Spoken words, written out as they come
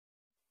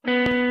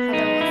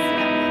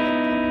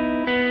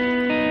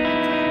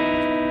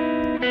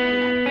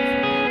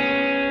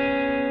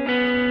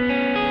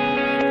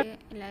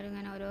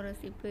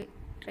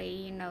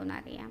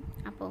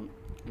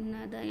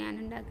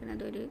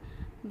ഉണ്ടാക്കുന്നത് ഒരു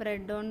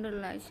ബ്രെഡ്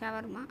കൊണ്ടുള്ള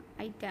ഷവർമ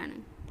ഐറ്റാണ്.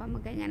 അപ്പോൾ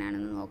നമുക്ക്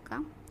എങ്ങനെയാണെന്ന്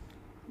നോക്കാം.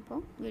 അപ്പോൾ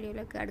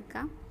വീഡിയോയിലേക്ക്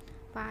അടുക്കാം.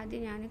 അപ്പോൾ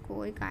ആദ്യം ഞാൻ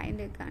കോഴി കായം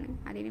തേക്കാണ്.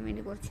 അതിന്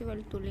വേണ്ടി കുറച്ച്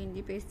വെളുത്തുള്ളി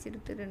ഇഞ്ചി പേസ്റ്റ്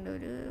എടുത്തിട്ടുണ്ട്.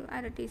 ഒരു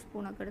 1/2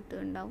 ടീസ്പൂണൊക്കെ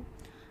എടുത്തിട്ടുണ്ടാവും.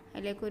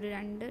 അതിലേക്ക് ഒരു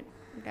 2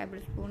 ടേബിൾ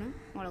സ്പൂണ്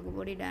മുളക്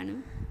പൊടി ഇടാനും.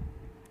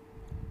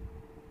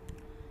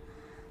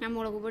 ഞാൻ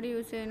മുളക് പൊടി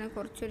യൂസ് ചെയ്യുന്നത്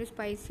കുറച്ചൊരു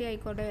സ്പൈസി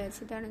ആയിക്കോട്ടെ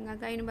വെച്ചിട്ടാണ്.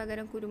 നിങ്ങൾക്ക് അതിന്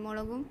പകരം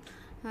കുരുമുളകും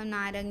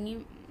നാരങ്ങയും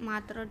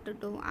മാത്രം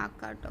ഇട്ടിട്ടും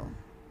ആക്കാം കേട്ടോ.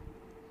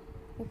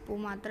 ഉപ്പും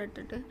മാത്രം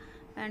ഇട്ടിട്ട്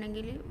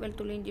വേണമെങ്കിൽ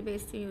വെളുത്തുള്ളി ഇഞ്ചി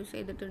പേസ്റ്റ് യൂസ്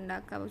ചെയ്തിട്ട്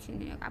ഉണ്ടാക്കാം. പക്ഷേ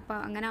അപ്പോൾ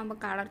അങ്ങനെ ആകുമ്പോൾ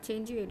കളർ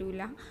ചേഞ്ച്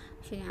വരില്ല.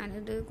 പക്ഷെ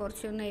ഞാനിത്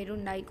കുറച്ചൊന്ന്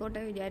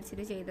എരിവുണ്ടായിക്കോട്ടെ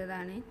വിചാരിച്ചിട്ട്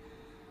ചെയ്തതാണ്.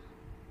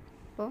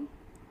 അപ്പോൾ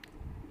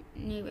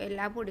ഇനി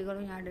എല്ലാ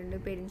പൊടികളും ഞാൻ ഇടുന്നുണ്ട്.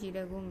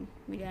 പെരിഞ്ചീരകവും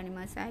ബിരിയാണി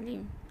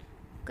മസാലയും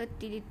ഒക്കെ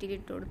ഇത്തിരി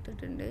ഇട്ട്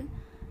കൊടുത്തിട്ടുണ്ട്.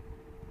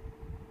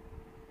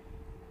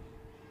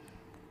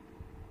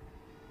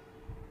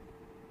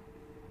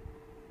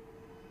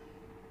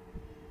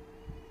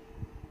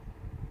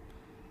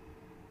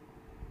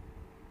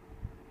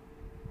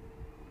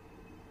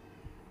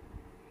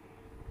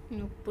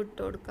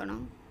 ഉപ്പിട്ട് കൊടുക്കണം.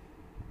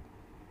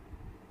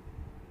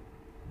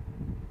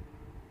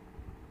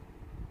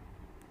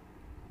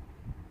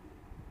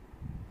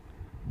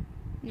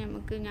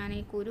 ഞാൻ ഈ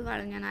കുരു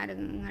കളഞ്ഞ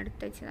നാരങ്ങ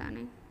എടുത്ത്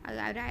വെച്ചതാണ്. അത്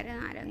ഒരു 1/2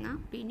 നാരങ്ങ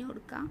പിഴിഞ്ഞ്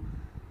കൊടുക്കാം.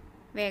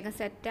 വേഗം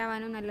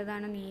സെറ്റാവാനും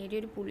നല്ലതാണ്,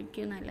 നേരിയൊരു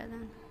പുളിക്കും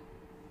നല്ലതാണ്.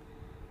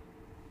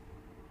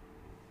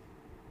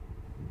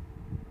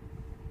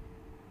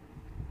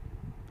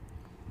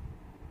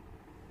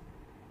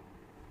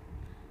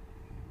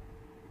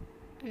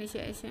 അതിന്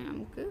ശേഷം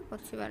നമുക്ക്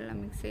കുറച്ച് വെള്ളം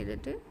മിക്സ്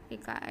ചെയ്തിട്ട് ഈ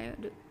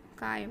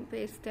കായം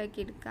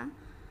പേസ്റ്റാക്കി എടുക്കാം.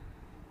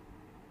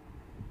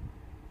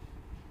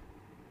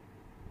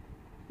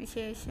 അതിന്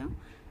ശേഷം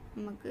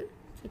നമുക്ക്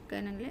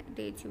ചിക്കനിൽ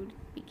തേച്ച്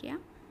പിടിപ്പിക്കാം.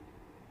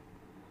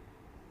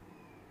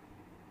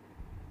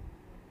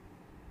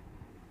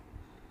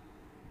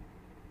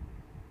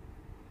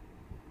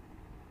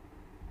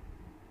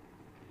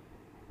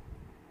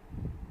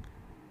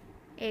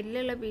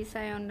 എല്ലുള്ള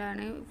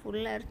പീസായതുകൊണ്ടാണ്. ഫുൾ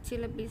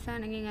ഇറച്ചിയുള്ള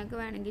പീസാണെങ്കിൽ നിങ്ങൾക്ക്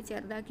വേണമെങ്കിൽ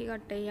ചെറുതാക്കി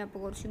കട്ട് ചെയ്യുക. അപ്പോൾ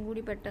കുറച്ചും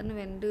കൂടി പെട്ടെന്ന്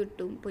വെന്ത്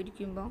കിട്ടും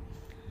പൊരിക്കുമ്പോൾ.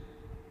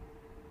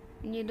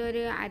 ഇനി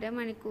ഇതൊരു 1/2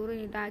 മണിക്കൂർ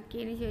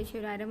ഇതാക്കിയതിന് ശേഷം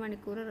ഒരു 1/2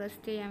 മണിക്കൂർ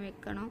റെസ്റ്റ് ചെയ്യാൻ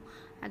വെക്കണം.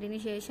 അതിന്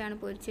ശേഷമാണ്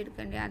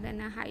പൊരിച്ചെടുക്കേണ്ടത്.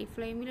 അതന്നെ ഹൈ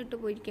ഫ്ലെയിമിലിട്ട്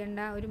പൊരിക്കേണ്ട,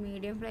 ഒരു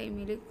മീഡിയം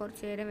ഫ്ലെയിമിൽ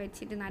കുറച്ച് നേരം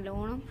വെച്ചിട്ട്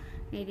നല്ലോണം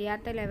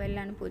നെരിയാത്ത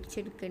ലെവലിലാണ്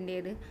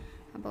പൊരിച്ചെടുക്കേണ്ടത്.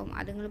 അപ്പം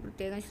അത് നിങ്ങൾ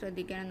പ്രത്യേകം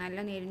ശ്രദ്ധിക്കണം. നല്ല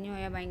നെരിഞ്ഞു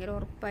പോയാൽ ഭയങ്കര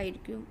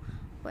ഉറപ്പായിരിക്കും.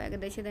 അപ്പോൾ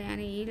ഏകദേശം ഞാൻ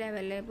ഈ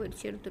ലെവലിൽ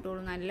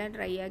പൊരിച്ചെടുത്തിട്ടുള്ളൂ. നല്ല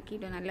ഡ്രൈ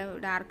ആക്കിയിട്ട് നല്ല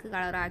ഡാർക്ക്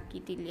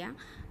കളറാക്കിയിട്ടില്ല.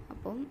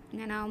 അപ്പം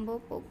ഇങ്ങനെ ആകുമ്പോൾ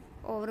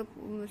ഓവർ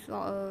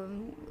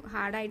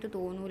ഹാർഡായിട്ട്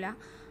തോന്നൂല.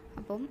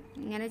 അപ്പം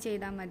ഇങ്ങനെ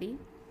ചെയ്താൽ മതി.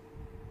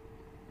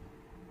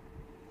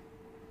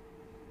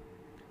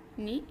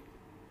 ഇനി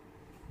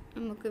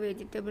നമുക്ക്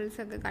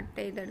വെജിറ്റബിൾസൊക്കെ കട്ട്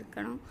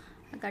ചെയ്തെടുക്കണം.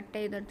 കട്ട്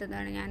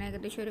ചെയ്തെടുത്തതാണ് ഞാൻ.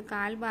 ഏകദേശം ഒരു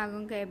 1/4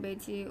 ഭാഗം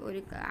കാബേജ്,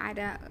 ഒരു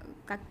 1/2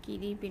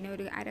 കക്കിരി, പിന്നെ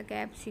ഒരു 1/2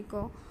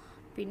 ക്യാപ്സിക്കോ,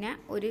 പിന്നെ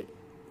ഒരു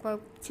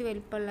കുറച്ച്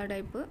വലിപ്പമുള്ള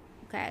ടൈപ്പ്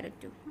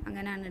ക്യാരറ്റും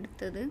അങ്ങനെയാണ്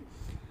എടുത്തത്.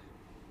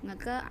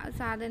 നിങ്ങൾക്ക്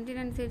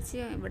സാധനത്തിനനുസരിച്ച്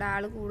ഇവിടെ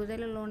ആൾ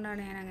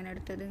കൂടുതലുള്ളതുകൊണ്ടാണ് ഞാൻ അങ്ങനെ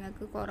എടുത്തത്.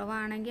 നിങ്ങൾക്ക്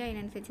കുറവാണെങ്കിൽ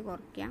അതിനനുസരിച്ച്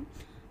കുറയ്ക്കാം.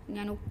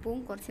 ഞാൻ ഉപ്പും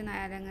കുറച്ച്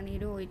നാരങ്ങ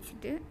നീരും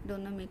ഒഴിച്ചിട്ട്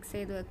ഇതൊന്ന് മിക്സ്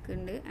ചെയ്ത്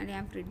വെക്കുന്നുണ്ട്. അത്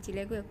ഞാൻ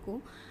ഫ്രിഡ്ജിലേക്ക് വെക്കും.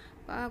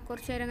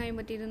 കുറച്ച് നേരം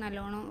കഴിയുമ്പോഴത്തേക്ക് ഇത്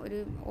നല്ലോണം ഒരു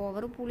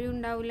ഓവർ പുളി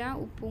ഉണ്ടാവില്ല,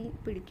 ഉപ്പും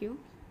പിടിക്കും.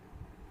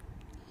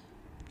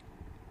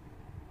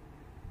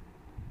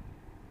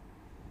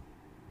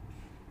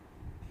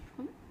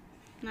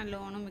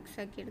 നല്ലോണം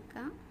മിക്സാക്കി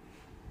എടുക്കുക.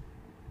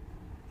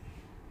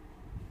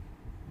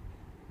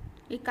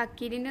 ഈ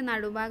കക്കീരിൻ്റെ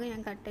നടുഭാഗം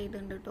ഞാൻ കട്ട്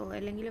ചെയ്തിട്ടുണ്ട് കേട്ടോ,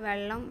 അല്ലെങ്കിൽ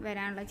വെള്ളം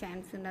വരാനുള്ള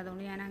ചാൻസ് ഉണ്ട്.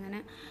 അതുകൊണ്ട് ഞാൻ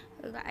അങ്ങനെ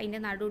അതിൻ്റെ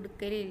നടു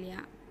എടുക്കലില്ല.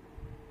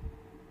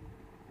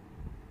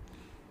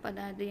 അപ്പോൾ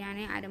അതായത് ഞാൻ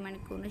 1/2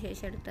 മണിക്കൂറിന്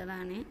ശേഷം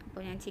എടുത്തതാണ്.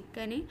 അപ്പോൾ ഞാൻ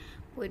ചിക്കന്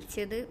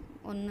പൊരിച്ചത്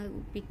ഒന്ന്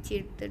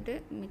പിച്ചെടുത്തിട്ട്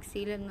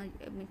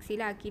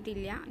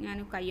മിക്സിയിലാക്കിയിട്ടില്ല, ഞാൻ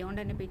കൈകൊണ്ട്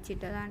തന്നെ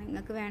പിച്ചിട്ടതാണ്.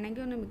 നിങ്ങൾക്ക്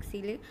വേണമെങ്കിൽ ഒന്ന്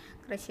മിക്സിയിൽ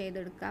ക്രഷ്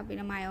ചെയ്തെടുക്കുക.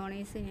 പിന്നെ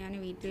മയോണൈസ് ഞാൻ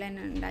വീട്ടിൽ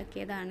തന്നെ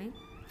ഉണ്ടാക്കിയതാണ്.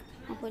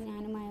 അപ്പോൾ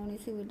ഞാൻ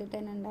മയോണൈസ് വീട്ടിൽ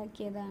തന്നെ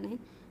ഉണ്ടാക്കിയതാണ്.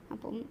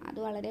 അപ്പം അത്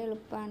വളരെ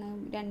എളുപ്പമാണ്.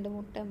 2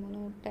 മുട്ട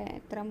 3 മുട്ട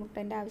എത്ര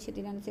മുട്ടേൻ്റെ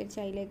ആവശ്യത്തിനനുസരിച്ച്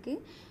അതിലേക്ക്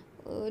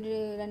ഒരു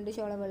 2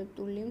 ചോള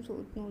വെളുത്തുള്ളിയും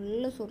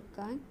നുള്ള്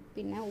സുർക്കാൻ,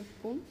 പിന്നെ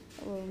ഉപ്പും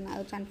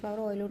സൺഫ്ലവർ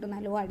ഓയിലോട്ട്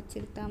നല്ലോണം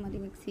അടിച്ചെടുത്താൽ മതി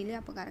മിക്സിയിൽ.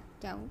 അപ്പോൾ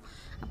കറക്റ്റാവും.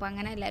 അപ്പോൾ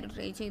അങ്ങനെ എല്ലാവരും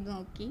ട്രൈ ചെയ്ത്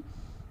നോക്കി.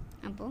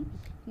 അപ്പം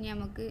ഇനി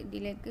നമുക്ക്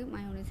ഇതിലേക്ക്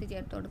മയോണൈസ്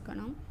ചേർത്ത്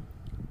കൊടുക്കണം.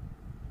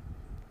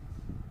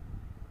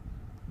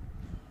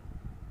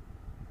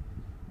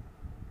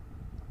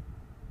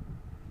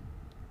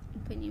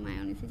 അപ്പോൾ ഇനി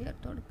മയോണൈസ്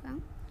ചേർത്ത് കൊടുക്കാം.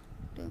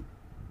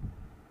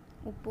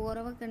 ഉപ്പ്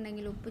കുറവൊക്കെ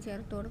ഉണ്ടെങ്കിൽ ഉപ്പ്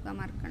ചേർത്ത് കൊടുക്കാൻ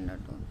മറക്കണ്ട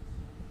കേട്ടോ.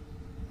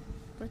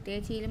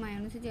 പ്രത്യേകിച്ച് ഇതിൽ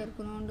മയോണൈസ്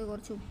ചേർക്കുന്നതുകൊണ്ട്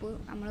കുറച്ച് ഉപ്പ്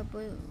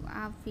നമ്മളിപ്പോൾ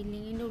ആ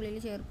ഫില്ലിങ്ങിൻ്റെ ഉള്ളിൽ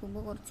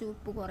ചേർക്കുമ്പോൾ കുറച്ച്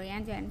ഉപ്പ്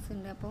കുറയാൻ ചാൻസ്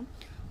ഉണ്ട്. അപ്പം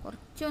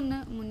കുറച്ചൊന്ന്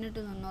മുന്നിട്ട്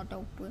നിന്നോട്ടെ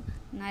ഉപ്പ്,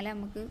 എന്നാലേ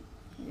നമുക്ക്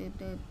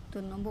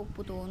തിന്നുമ്പോൾ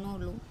ഉപ്പ്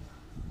തോന്നുള്ളൂ.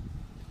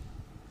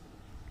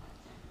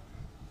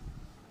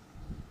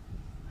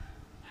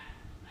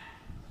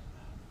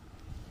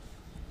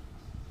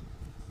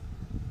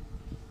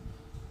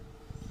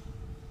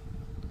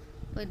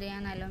 അപ്പോൾ ഇത്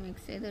ഞാൻ നല്ല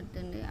മിക്സ്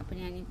ചെയ്തെടുത്തിട്ടുണ്ട്. അപ്പോൾ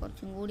ഞാൻ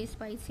കുറച്ചും കൂടി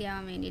സ്പൈസി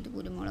ആവാൻ വേണ്ടിയിട്ട്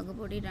കുരുമുളക്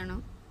പൊടി ഇടണം.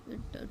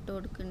 ഇട്ട്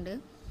കൊടുക്കുന്നുണ്ട്.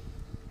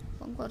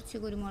 അപ്പം കുറച്ച്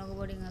കുരുമുളക്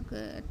പൊടി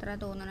നിങ്ങൾക്ക് എത്ര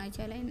തോന്നണമെന്ന്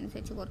വെച്ചാൽ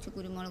അതിനനുസരിച്ച് കുറച്ച്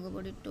കുരുമുളക്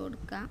പൊടി ഇട്ട്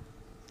കൊടുക്കുക.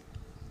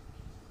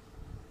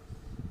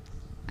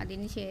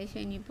 അതിന് ശേഷം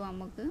ഇനിയിപ്പോൾ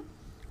നമുക്ക്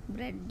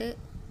ബ്രെഡ്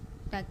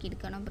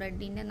ഇതാക്കിയെടുക്കണം.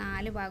 ബ്രെഡിൻ്റെ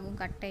 4 ഭാഗവും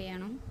കട്ട്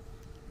ചെയ്യണം.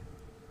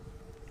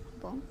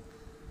 അപ്പം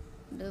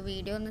ഇത്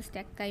വീഡിയോ ഒന്ന്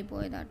സ്റ്റക്കായി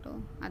പോയതാട്ടോ,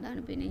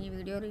 അതാണ്. പിന്നെ ഈ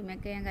വീഡിയോ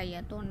റീമേക്ക് ചെയ്യാൻ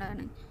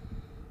കഴിയാത്തതുകൊണ്ടാണ്.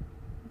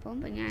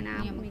 അപ്പം ഞാൻ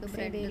നമുക്ക്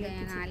ബ്രെഡ്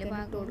 4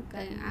 ഭാഗം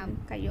കൊടുക്കാൻ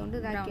കൈകൊണ്ട്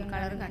ഇതാക്കി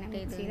കളർ കട്ട്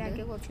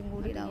ചെയ്തിലാക്കി കുറച്ചും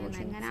കൂടി ഇതാവും.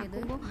 ഇങ്ങനെ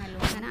ആക്കുമ്പോൾ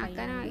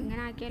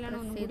ഇങ്ങനെ ആക്കിയാലാണ്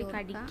ഒന്നും കൂടി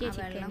കടിക്കുക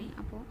ചിക്കൻ.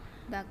 അപ്പോൾ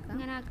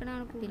ഇങ്ങനെ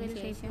ആക്കണതാണ് കൂടുതൽ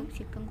ശേഷം.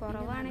 ചിക്കൻ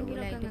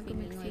കുറവാണെങ്കിലൊക്കെ നമുക്ക്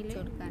മിക്സിയിൽ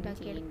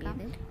ഇതാക്കിയെടുക്കാം.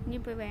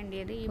 ഇനിയിപ്പോൾ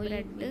വേണ്ടിയത് ഈ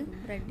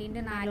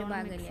ബ്രെഡിൻ്റെ 4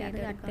 ഭാഗമല്ലേ, അത്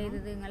കട്ട്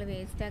ചെയ്തത് നിങ്ങൾ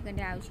വേസ്റ്റ്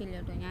ആക്കേണ്ട ആവശ്യമില്ല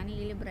കേട്ടോ. ഞാൻ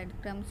ഇതിൽ ബ്രെഡ്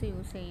ക്രംസ്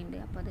യൂസ് ചെയ്യുന്നുണ്ട്.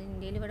 അപ്പോൾ അത്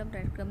ഇന്ത്യയിൽ ഇവിടെ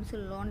ബ്രെഡ് ക്രംസ്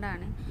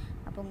ഉള്ളതുകൊണ്ടാണ്.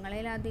 അപ്പോൾ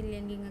നിങ്ങളിൽ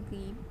അതില്ലെങ്കിൽ നിങ്ങൾക്ക്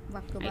ഈ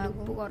വക്ക് ഭാഗം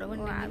ഉപ്പ്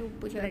കുറവുണ്ടെങ്കിൽ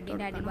ഉപ്പ്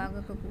ബ്രെഡിൻ്റെ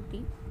അടിഭാഗമൊക്കെ കൂട്ടി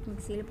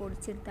മിക്സിയിൽ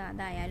പൊടിച്ചെടുത്താൽ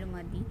അതായാലും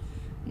മതി.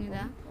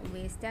 ഇതാ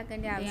വേസ്റ്റ്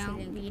ആക്കേണ്ട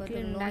ആവശ്യമില്ല.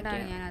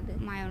 വീട്ടിലുണ്ടാക്കിയാണ് ഞാനത്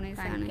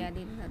മയോണൈസ്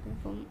കാണിക്കാതിരുന്നത്.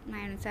 അപ്പം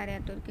മയോണൈസ്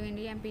അറിയാത്തവർക്ക്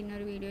വേണ്ടി ഞാൻ പിന്നെ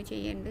ഒരു വീഡിയോ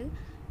ചെയ്യുന്നുണ്ട്.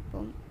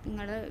 അപ്പം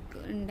നിങ്ങൾ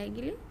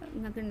ഉണ്ടെങ്കിൽ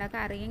നിങ്ങൾക്ക്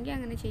ഉണ്ടാക്കാൻ അറിയെങ്കിൽ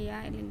അങ്ങനെ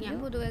ചെയ്യുക. അല്ലെങ്കിൽ ഞാൻ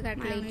പൊതുവെ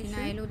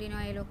കട്ട്ലേറ്റിനായാലും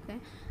ഇതിനായാലും ഒക്കെ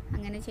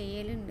അങ്ങനെ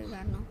ചെയ്യലുണ്ട്.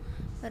 കാരണം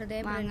വെറുതെ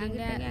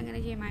അങ്ങനെ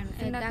ചെയ്യാൻ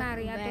മയോണൈസ് ഉണ്ടാക്കാൻ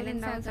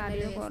അറിയാത്തവരുണ്ടാവും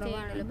സാധ്യത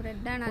കുറവാണല്ലോ.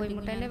 ബ്രെഡാണ്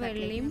കോഴിമുട്ടൻ്റെ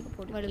വെള്ളയും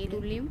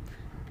വെളുത്തുള്ളിയും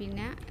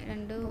പിന്നെ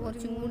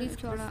കുറച്ചും കൂടി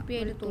ക്രിസ്പി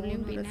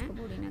വെളുത്തുള്ളിയും പിന്നെ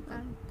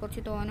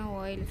കുറച്ച് തോന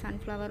ഓയിൽ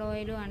സൺഫ്ലവർ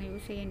ഓയിലും ആണ്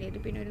യൂസ് ചെയ്യേണ്ടത്.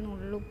 പിന്നെ ഒരു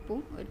നുള്ളുപ്പും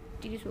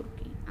ഒത്തിരി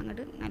സുറുക്കി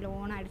അങ്ങോട്ട്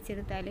നല്ലോണം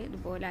അടിച്ചെടുത്താൽ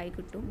ഇതുപോലെ ആയി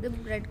കിട്ടും. ഇത്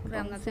ബ്രെഡ്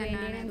ക്രംസ്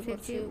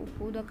അതിനനുസരിച്ച്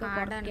ഉപ്പും ഇതൊക്കെ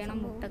കുറയ്ക്കണം.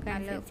 മുട്ടൊക്കെ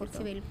നല്ല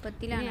കുറച്ച്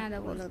വലുപ്പത്തിലാണ്. അത്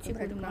കുറച്ച്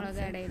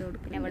കുരുമുളക് ആഡ് ചെയ്ത്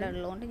കൊടുക്കും. പിന്നെ ഇവിടെ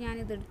ഉള്ളതുകൊണ്ട്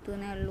ഞാനിത്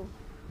എടുത്തേ ഉള്ളൂ.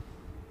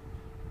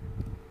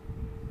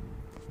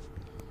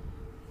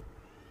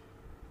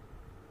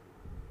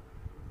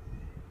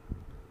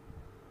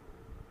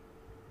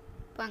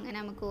 അപ്പോൾ അങ്ങനെ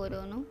നമുക്ക്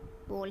ഓരോന്നും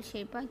ബോൾ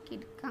ഷേപ്പ് ആക്കി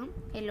എടുക്കാം.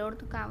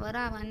 എല്ലായിടത്തും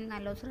കവറാവാൻ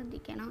നല്ല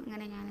ശ്രദ്ധിക്കണം.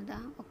 അങ്ങനെ ഞാനിതാ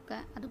ഒക്കെ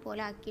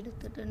അതുപോലെ ആക്കി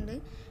എടുത്തിട്ടുണ്ട്.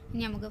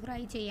 ഇനി നമുക്ക് ഫ്രൈ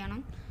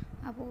ചെയ്യണം.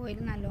 അപ്പോൾ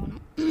ഓയിൽ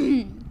നല്ലോണം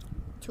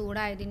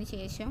ചൂടായതിന്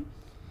ശേഷം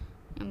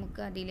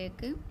നമുക്ക്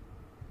അതിലേക്ക്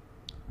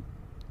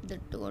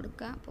ഇതിട്ട്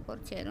കൊടുക്കുക. അപ്പോൾ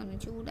കുറച്ച് നേരം ഒന്ന്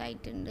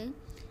ചൂടായിട്ടുണ്ട്.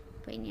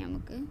 അപ്പോൾ ഇനി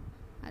നമുക്ക്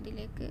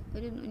അതിലേക്ക്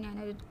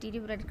ഞാനൊരു ഇത്തിരി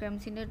ബ്രെഡ്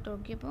ക്രംസിൻ്റെ ഇട്ട്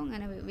നോക്കിയപ്പോൾ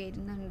അങ്ങനെ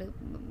വരുന്നുണ്ട്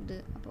ഇത്.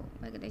 അപ്പോൾ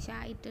ഏകദേശം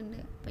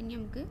ആയിട്ടുണ്ട്. അപ്പം ഇനി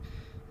നമുക്ക്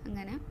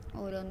അങ്ങനെ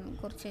ഓരോന്നും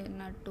കുറച്ച്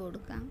ഇട്ട്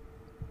കൊടുക്കാം.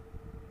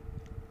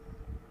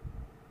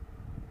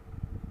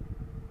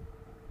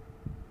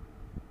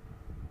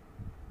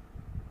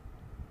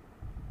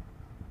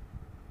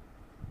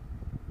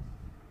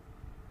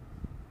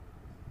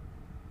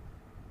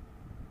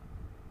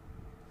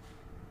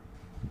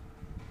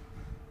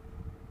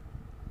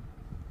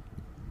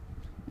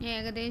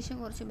 ഏകദേശം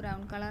കുറച്ച്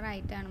ബ്രൗൺ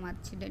കളറായിട്ടാണ്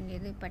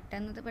മറിച്ചിടേണ്ടത്.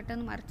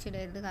 പെട്ടെന്ന്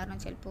മറിച്ചിടരുത്, കാരണം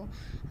ചിലപ്പോൾ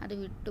അത്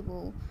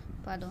വിട്ടുപോകും.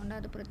 അപ്പോൾ അതുകൊണ്ട്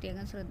അത്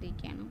പ്രത്യേകം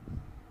ശ്രദ്ധിക്കണം.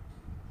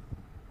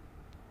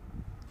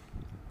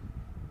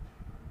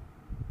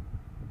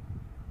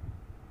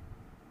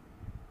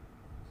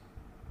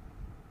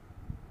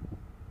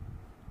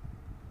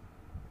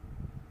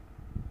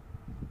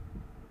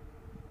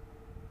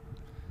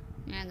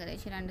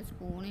 ഏകദേശം 2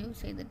 സ്പൂൺ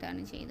യൂസ്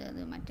ചെയ്തിട്ടാണ്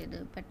ചെയ്തത്. മറ്റേത്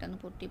പെട്ടെന്ന്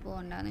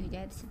പൊട്ടിപ്പോകണ്ടെന്ന്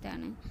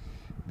വിചാരിച്ചിട്ടാണ്.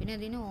 പിന്നെ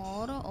ഇതിന്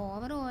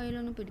ഓവർ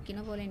ഓയിലൊന്നും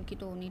പിടിക്കുന്ന പോലെ എനിക്ക്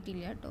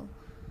തോന്നിയിട്ടില്ല കേട്ടോ.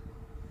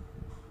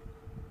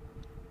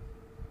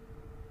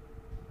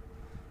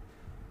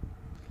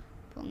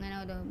 അപ്പോൾ അങ്ങനെ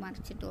ഓരോ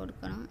മറിച്ചിട്ട്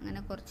കൊടുക്കണം.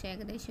 അങ്ങനെ കുറച്ച്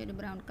ഏകദേശം ഒരു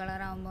ബ്രൗൺ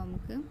കളർ ആകുമ്പോൾ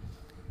നമുക്ക്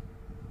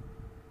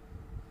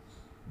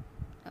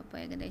അപ്പോൾ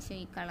ഏകദേശം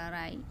ഈ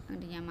കളറായി.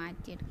 എന്നിട്ട് ഞാൻ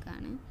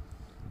മാറ്റിയെടുക്കുകയാണ്.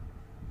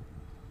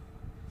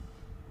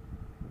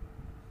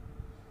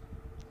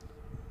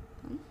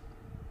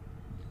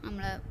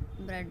 നമ്മളെ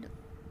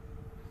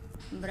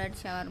ബ്രെഡ്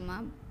ഷവർമ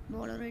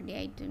ബോൾ റെഡി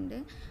ആയിട്ടുണ്ട്.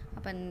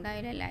 അപ്പോൾ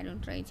എന്തായാലും എല്ലാവരും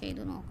ട്രൈ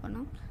ചെയ്ത്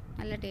നോക്കണം.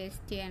 നല്ല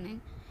ടേസ്റ്റിയാണ്.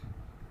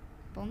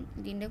 അപ്പം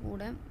ഇതിൻ്റെ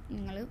കൂടെ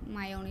നിങ്ങൾ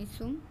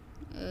മയോണൈസും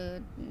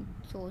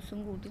സോസും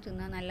കൂട്ടി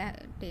തിന്നാൽ നല്ല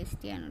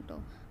ടേസ്റ്റിയാണ് കേട്ടോ.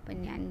 അപ്പം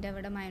എൻ്റെ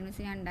ഇവിടെ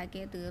മയോണൈസ് ഞാൻ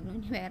ഉണ്ടാക്കിയത് തീർന്നു,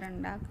 ഇനി വേറെ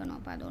ഉണ്ടാക്കണം.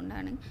 അപ്പോൾ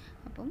അതുകൊണ്ടാണ്.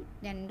 അപ്പം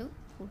രണ്ടും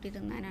കൂട്ടി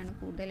തിന്നാനാണ്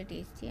കൂടുതൽ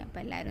ടേസ്റ്റി.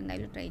 അപ്പോൾ എല്ലാവരും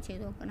എന്തായാലും ട്രൈ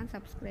ചെയ്ത് നോക്കണം.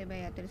 സബ്സ്ക്രൈബ്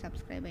ചെയ്യാത്തവർ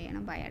സബ്സ്ക്രൈബ്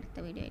ചെയ്യണം. ബൈ, അടുത്ത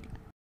വീഡിയോ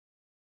ആയിരിക്കാം.